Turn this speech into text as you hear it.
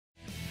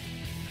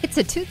It's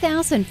a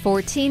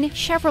 2014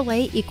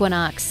 Chevrolet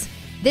Equinox.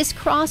 This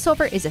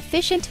crossover is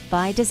efficient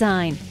by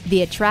design.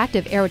 The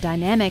attractive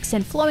aerodynamics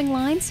and flowing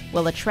lines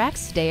will attract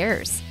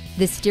stares.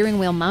 The steering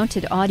wheel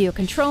mounted audio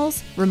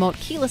controls, remote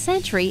keyless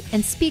entry,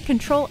 and speed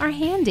control are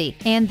handy,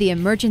 and the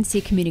emergency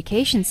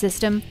communication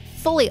system,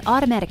 fully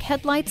automatic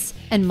headlights,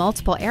 and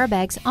multiple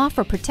airbags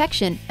offer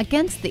protection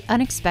against the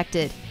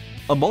unexpected.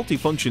 A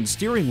multifunction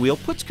steering wheel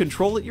puts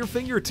control at your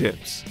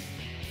fingertips.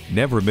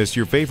 Never miss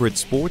your favorite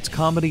sports,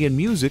 comedy, and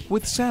music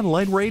with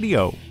satellite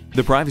radio.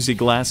 The privacy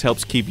glass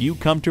helps keep you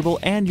comfortable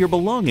and your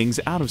belongings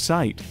out of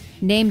sight.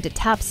 Named a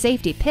top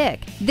safety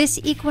pick, this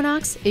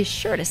Equinox is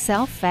sure to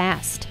sell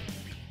fast.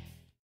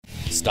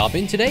 Stop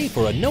in today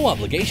for a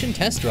no-obligation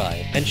test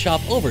drive and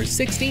shop over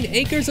 16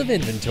 acres of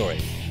inventory.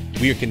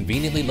 We are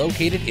conveniently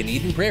located in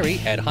Eden Prairie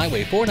at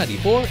Highway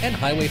 494 and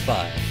Highway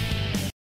 5.